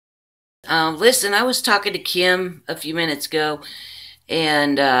Listen, I was talking to Kim a few minutes ago,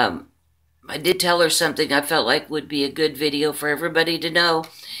 and I did tell her something I felt like would be a good video for everybody to know.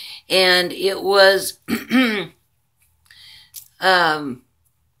 And it was, well,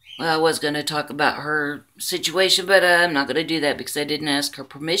 I was going to talk about her situation, but I'm not going to do that because I didn't ask her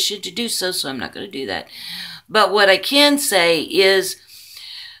permission to do so, so I'm not going to do that. But what I can say is,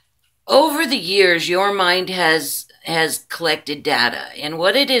 over the years, your mind has collected data, and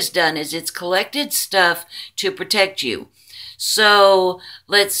what it has done is it's collected stuff to protect you. So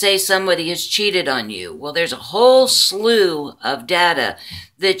let's say somebody has cheated on you. Well, there's a whole slew of data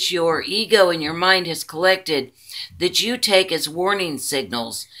that your ego and your mind has collected that you take as warning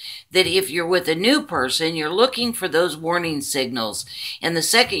signals, that if you're with a new person, you're looking for those warning signals. And the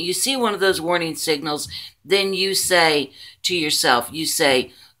second you see one of those warning signals, then you say to yourself, you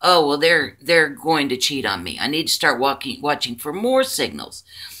say, oh, well, they're going to cheat on me. I need to start watching for more signals.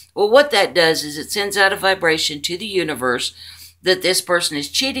 Well, what that does is it sends out a vibration to the universe that this person is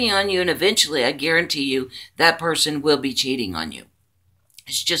cheating on you, and eventually, I guarantee you, that person will be cheating on you.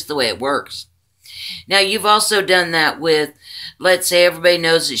 It's just the way it works. Now, you've also done that with, let's say everybody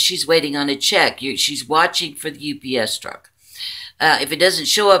knows that she's waiting on a check. She's watching for the UPS truck. If it doesn't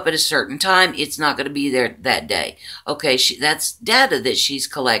show up at a certain time, it's not going to be there that day. Okay, that's data that she's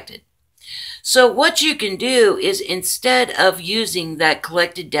collected. So what you can do is, instead of using that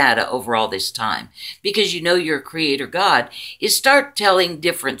collected data over all this time, because you know you're a creator God, is start telling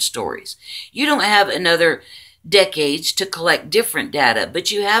different stories. You don't have another decades to collect different data, but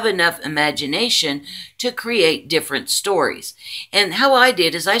you have enough imagination to create different stories. And how I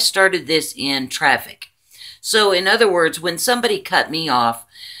did is I started this in traffic. So in other words, when somebody cut me off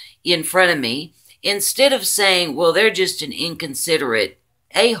in front of me, instead of saying, well, they're just an inconsiderate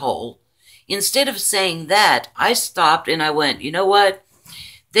a-hole, instead of saying that, I stopped and I went, you know what?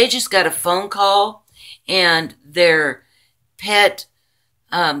 They just got a phone call and their pet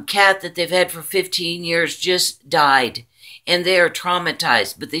cat that they've had for 15 years just died, and they are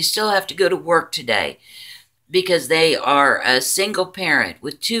traumatized, but they still have to go to work today because they are a single parent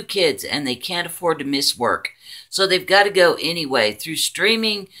with 2 kids and they can't afford to miss work. So they've got to go anyway. Through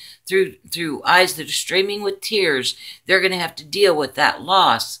streaming, through eyes that are streaming with tears, they're going to have to deal with that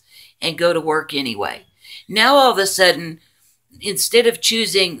loss and go to work anyway. Now all of a sudden, instead of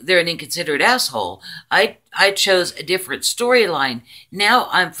choosing they're an inconsiderate asshole, I chose a different storyline. Now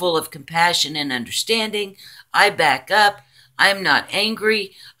I'm full of compassion and understanding. I back up. I'm not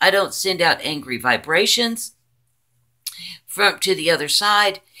angry. I don't send out angry vibrations to the other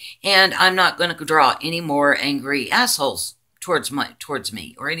side, and I'm not going to draw any more angry assholes towards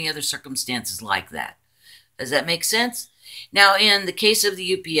me or any other circumstances like that. Does that make sense? Now, in the case of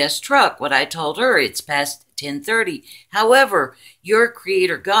the UPS truck, what I told her, it's past 10:30. However, you're a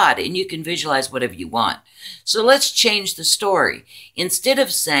creator God, and you can visualize whatever you want. So let's change the story. Instead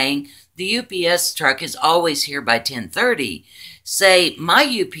of saying the UPS truck is always here by 10:30, say my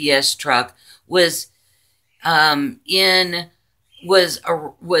UPS truck was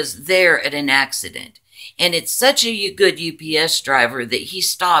there at an accident. And it's such a good UPS driver that he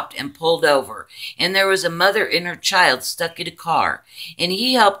stopped and pulled over. And there was a mother and her child stuck in a car. And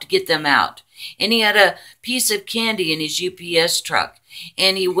he helped get them out. And he had a piece of candy in his UPS truck.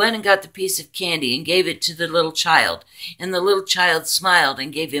 And he went and got the piece of candy and gave it to the little child. And the little child smiled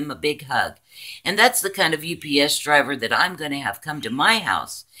and gave him a big hug. And that's the kind of UPS driver that I'm going to have come to my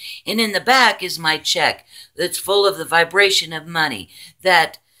house. And in the back is my check that's full of the vibration of money,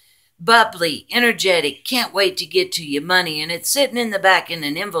 that bubbly, energetic, can't wait to get to you money, and it's sitting in the back in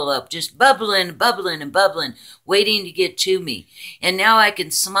an envelope, just bubbling, bubbling, and bubbling, waiting to get to me. And now I can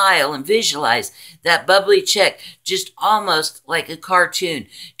smile and visualize that bubbly check, just almost like a cartoon,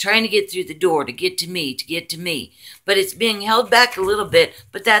 trying to get through the door, to get to me, to get to me. But it's being held back a little bit,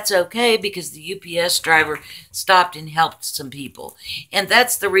 but that's okay because the UPS driver stopped and helped some people. And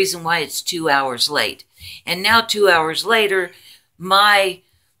that's the reason why it's 2 hours late. And now 2 hours later, my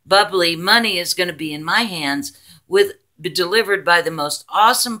bubbly money is going to be in my hands, delivered by the most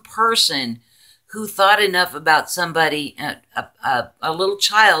awesome person who thought enough about somebody, a little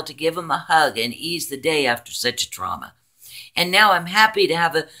child, to give him a hug and ease the day after such a trauma. And now I'm happy to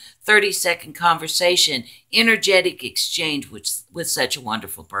have a 30-second conversation, energetic exchange with such a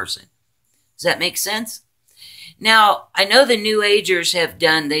wonderful person. Does that make sense? Now, I know the New Agers have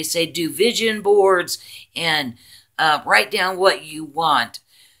done, they say do vision boards and write down what you want.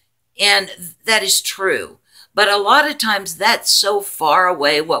 And that is true. But a lot of times that's so far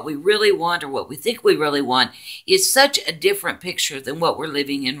away. What we really want, or what we think we really want, is such a different picture than what we're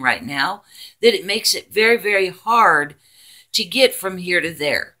living in right now that it makes it very, very hard to get from here to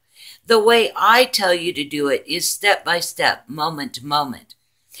there. The way I tell you to do it is step by step, moment to moment.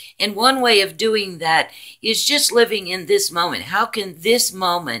 And one way of doing that is just living in this moment. How can this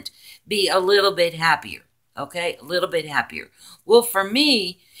moment be a little bit happier? Okay, a little bit happier. Well, for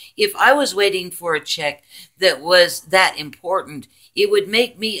me, if I was waiting for a check that was that important, it would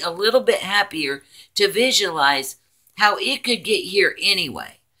make me a little bit happier to visualize how it could get here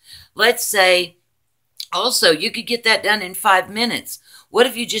anyway. Let's say, also, you could get that done in 5 minutes. What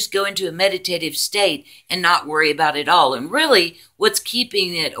if you just go into a meditative state and not worry about it all? And really, what's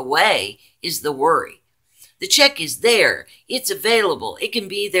keeping it away is the worry. The check is there. It's available. It can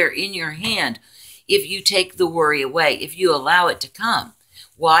be there in your hand if you take the worry away, if you allow it to come.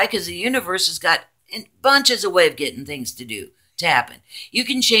 Why? Because the universe has got bunches of ways of getting things to happen. You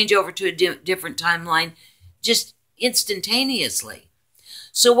can change over to a different timeline just instantaneously.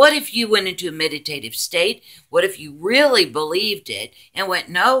 So what if you went into a meditative state? What if you really believed it and went,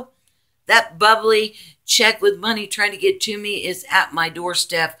 no, that bubbly check with money trying to get to me is at my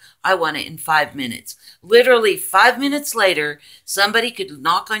doorstep. I want it in 5 minutes. Literally 5 minutes later, somebody could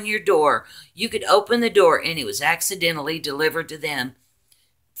knock on your door. You could open the door and it was accidentally delivered to them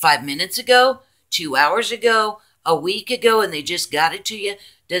 5 minutes ago, 2 hours ago, a week ago, and they just got it to you.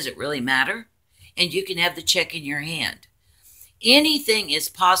 Does it really matter? And you can have the check in your hand. Anything is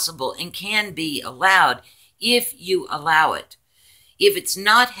possible and can be allowed if you allow it. If it's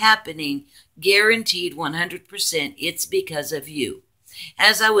not happening, guaranteed 100%, it's because of you.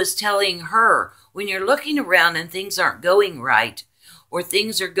 As I was telling her, when you're looking around and things aren't going right, or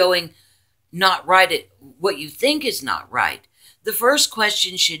things are going not right at what you think is not right, the first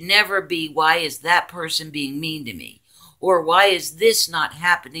question should never be, why is that person being mean to me? Or why is this not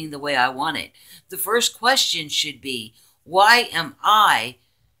happening the way I want it? The first question should be, why am I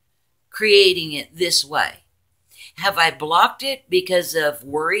creating it this way? Have I blocked it because of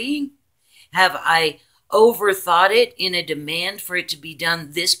worrying? Have I overthought it in a demand for it to be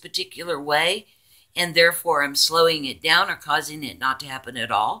done this particular way, and therefore I'm slowing it down or causing it not to happen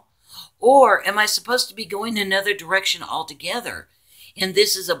at all? Or am I supposed to be going another direction altogether? And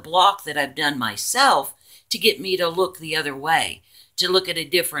this is a block that I've done myself to get me to look the other way, to look at a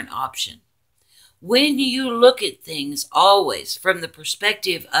different option. When you look at things always from the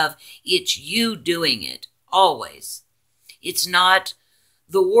perspective of it's you doing it, always. It's not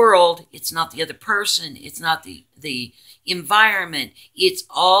the world, it's not the other person, it's not the environment, it's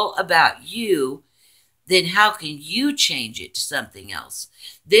all about you. Then how can you change it to something else?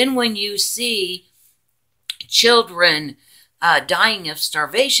 Then when you see children dying of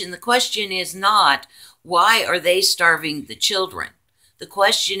starvation, the question is not, why are they starving the children? The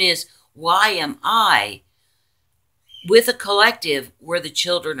question is, why am I with a collective where the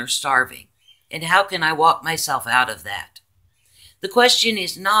children are starving? And how can I walk myself out of that? The question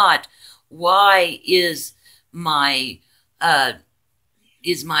is not, why is my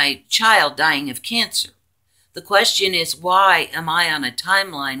child dying of cancer? The question is, why am I on a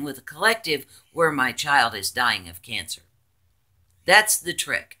timeline with a collective where my child is dying of cancer? That's the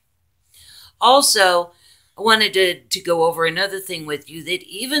trick. Also, I wanted to go over another thing with you, that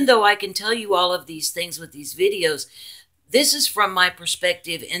even though I can tell you all of these things with these videos, this is from my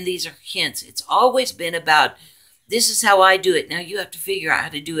perspective and these are hints. It's always been about, this is how I do it. Now you have to figure out how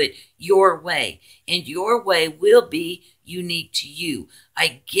to do it your way. And your way will be unique to you.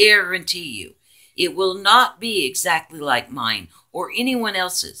 I guarantee you. It will not be exactly like mine or anyone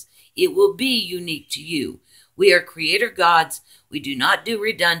else's. It will be unique to you. We are creator gods. We do not do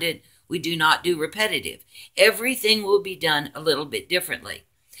redundant. We do not do repetitive. Everything will be done a little bit differently.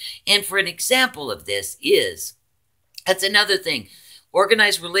 And for an example of this is, that's another thing.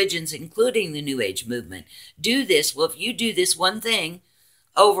 Organized religions, including the New Age movement, do this. Well, if you do this one thing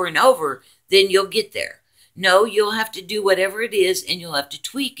over and over, then you'll get there. No, you'll have to do whatever it is, and you'll have to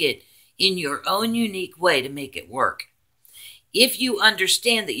tweak it in your own unique way to make it work. If you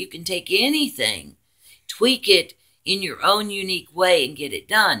understand that you can take anything, tweak it in your own unique way and get it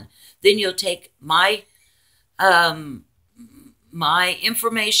done, then you'll take my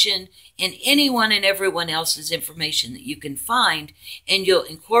information and anyone and everyone else's information that you can find, and you'll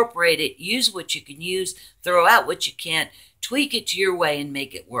incorporate it, use what you can use, throw out what you can't, tweak it to your way and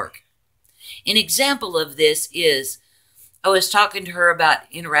make it work. An example of this is, I was talking to her about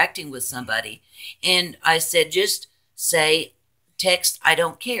interacting with somebody, and I said, just say, text, I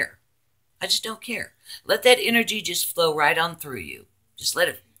don't care. I just don't care. Let that energy just flow right on through you. Just let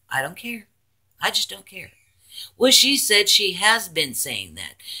it, I don't care. I just don't care. Well, she said she has been saying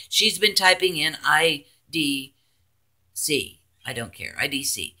that. She's been typing in IDC. I don't care.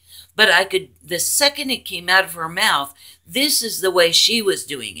 IDC. But I could, the second it came out of her mouth, this is the way she was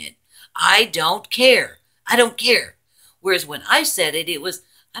doing it. I don't care. I don't care. Whereas when I said it, it was,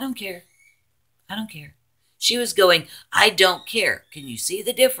 I don't care. I don't care. She was going, I don't care. Can you see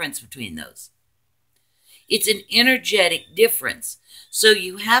the difference between those? It's an energetic difference. So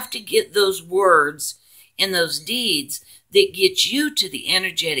you have to get those words and those deeds that get you to the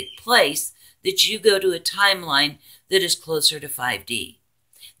energetic place that you go to a timeline that is closer to 5D,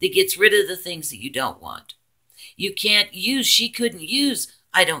 that gets rid of the things that you don't want. You can't use, she couldn't use,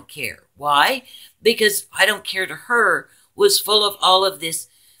 I don't care. Why? Because I don't care to her was full of all of this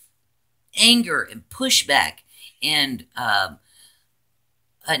anger and pushback and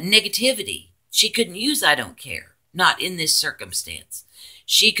negativity. She couldn't use I don't care, not in this circumstance.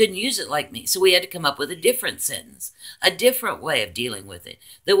 She couldn't use it like me. So we had to come up with a different sentence, a different way of dealing with it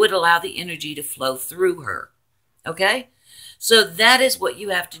that would allow the energy to flow through her. Okay? So that is what you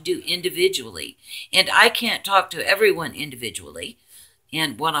have to do individually. And I can't talk to everyone individually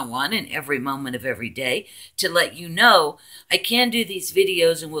and one-on-one in every moment of every day to let you know I can do these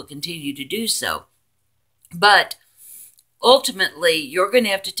videos and will continue to do so. But ultimately, you're going to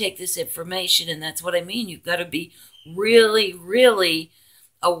have to take this information, and that's what I mean. You've got to be really, really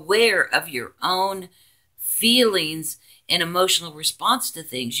aware of your own feelings and emotional response to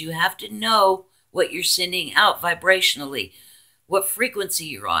things. You have to know what you're sending out vibrationally, what frequency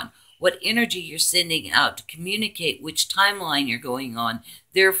you're on, what energy you're sending out to communicate which timeline you're going on,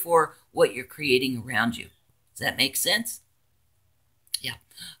 therefore what you're creating around you. Does that make sense? Yeah.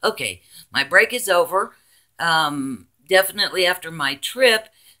 Okay, my break is over. Definitely after my trip,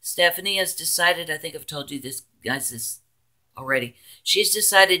 Stephanie has decided, I think I've told you this, guys, this already. She's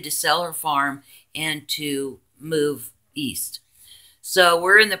decided to sell her farm and to move east. So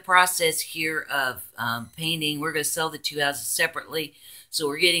we're in the process here of painting. We're going to sell the two houses separately. So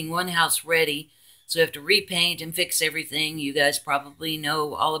we're getting one house ready. So we have to repaint and fix everything. You guys probably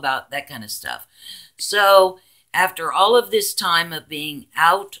know all about that kind of stuff. So after all of this time of being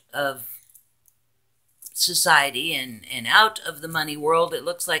out of society and out of the money world, it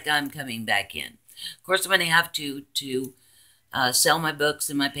looks like I'm coming back in. Of course, I'm going to have to sell my books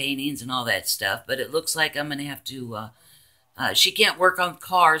and my paintings and all that stuff, but it looks like I'm going to have to, she can't work on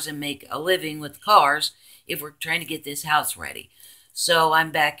cars and make a living with cars if we're trying to get this house ready. So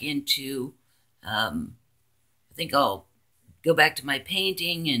I'm back into, I think I'll go back to my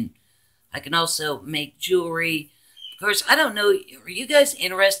painting, and I can also make jewelry. Of course, I don't know, are you guys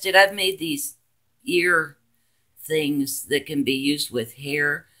interested? I've made these ear things that can be used with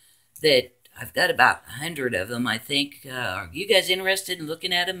hair that I've got about 100 of them, I think. Are you guys interested in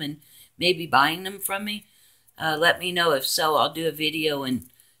looking at them and maybe buying them from me? Let me know. If so, I'll do a video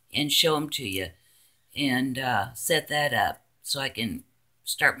and show them to you and set that up so I can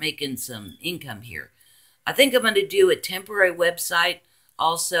start making some income here. I think I'm going to do a temporary website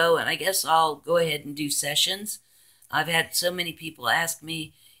also, and I guess I'll go ahead and do sessions. I've had so many people ask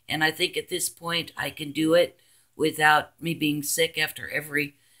me, and I think at this point I can do it without me being sick after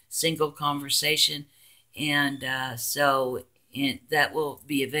every single conversation. And so that will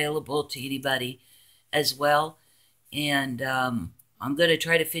be available to anybody as well. And I'm going to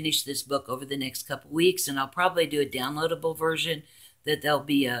try to finish this book over the next couple weeks, and I'll probably do a downloadable version that there'll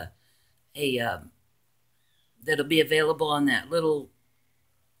be that'll be available on that little,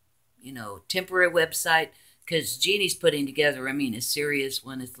 temporary website, because Jeannie's putting together, a serious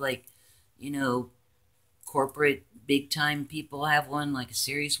one. It's like, corporate big-time people have one, like a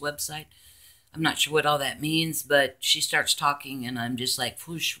serious website. I'm not sure what all that means, but she starts talking, and I'm just like,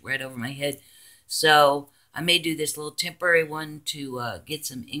 whoosh, right over my head. So I may do this little temporary one to get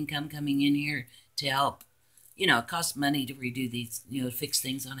some income coming in here to help. It costs money to redo these, fix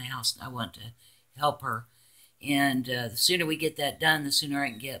things on a house. I want to help her. And the sooner we get that done, the sooner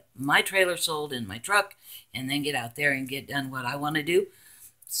I can get my trailer sold and my truck, and then get out there and get done what I want to do.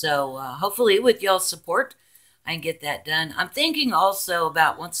 So hopefully with y'all's support, I can get that done. I'm thinking also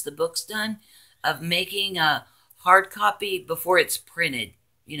about, once the book's done, of making a hard copy before it's printed,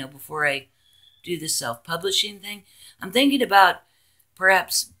 before I do the self-publishing thing. I'm thinking about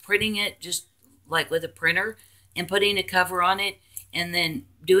perhaps printing it just like with a printer and putting a cover on it, and then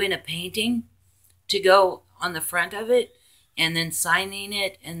doing a painting to go on the front of it, and then signing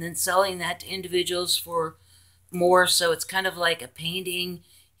it, and then selling that to individuals for more. So it's kind of like a painting,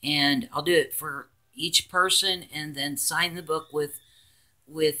 and I'll do it for each person, and then sign the book with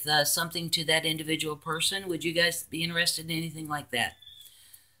something to that individual person. Would you guys be interested in anything like that?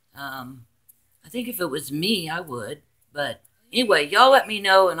 I think if it was me, I would. But anyway, y'all let me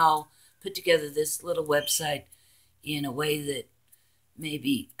know, and I'll put together this little website in a way that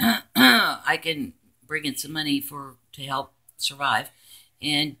maybe I can bring in some money to help survive.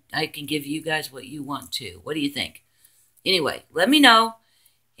 and I can give you guys what you want too. What do you think? Anyway, let me know,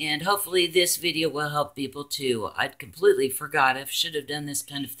 and hopefully this video will help people too. I'd completely forgot. I should have done this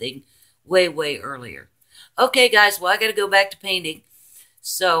kind of thing way, way earlier. Okay, guys, well, I got to go back to painting.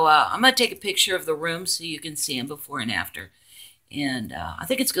 So I'm going to take a picture of the room so you can see them before and after. And I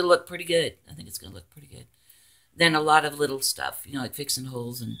think it's going to look pretty good. I think it's going to look pretty good. Then a lot of little stuff, you know, like fixing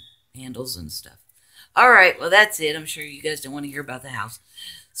holes and handles and stuff. All right, well, that's it. I'm sure you guys don't want to hear about the house.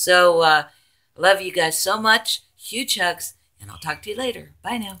 So love you guys so much. Huge hugs, and I'll talk to you later.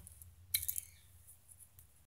 Bye now.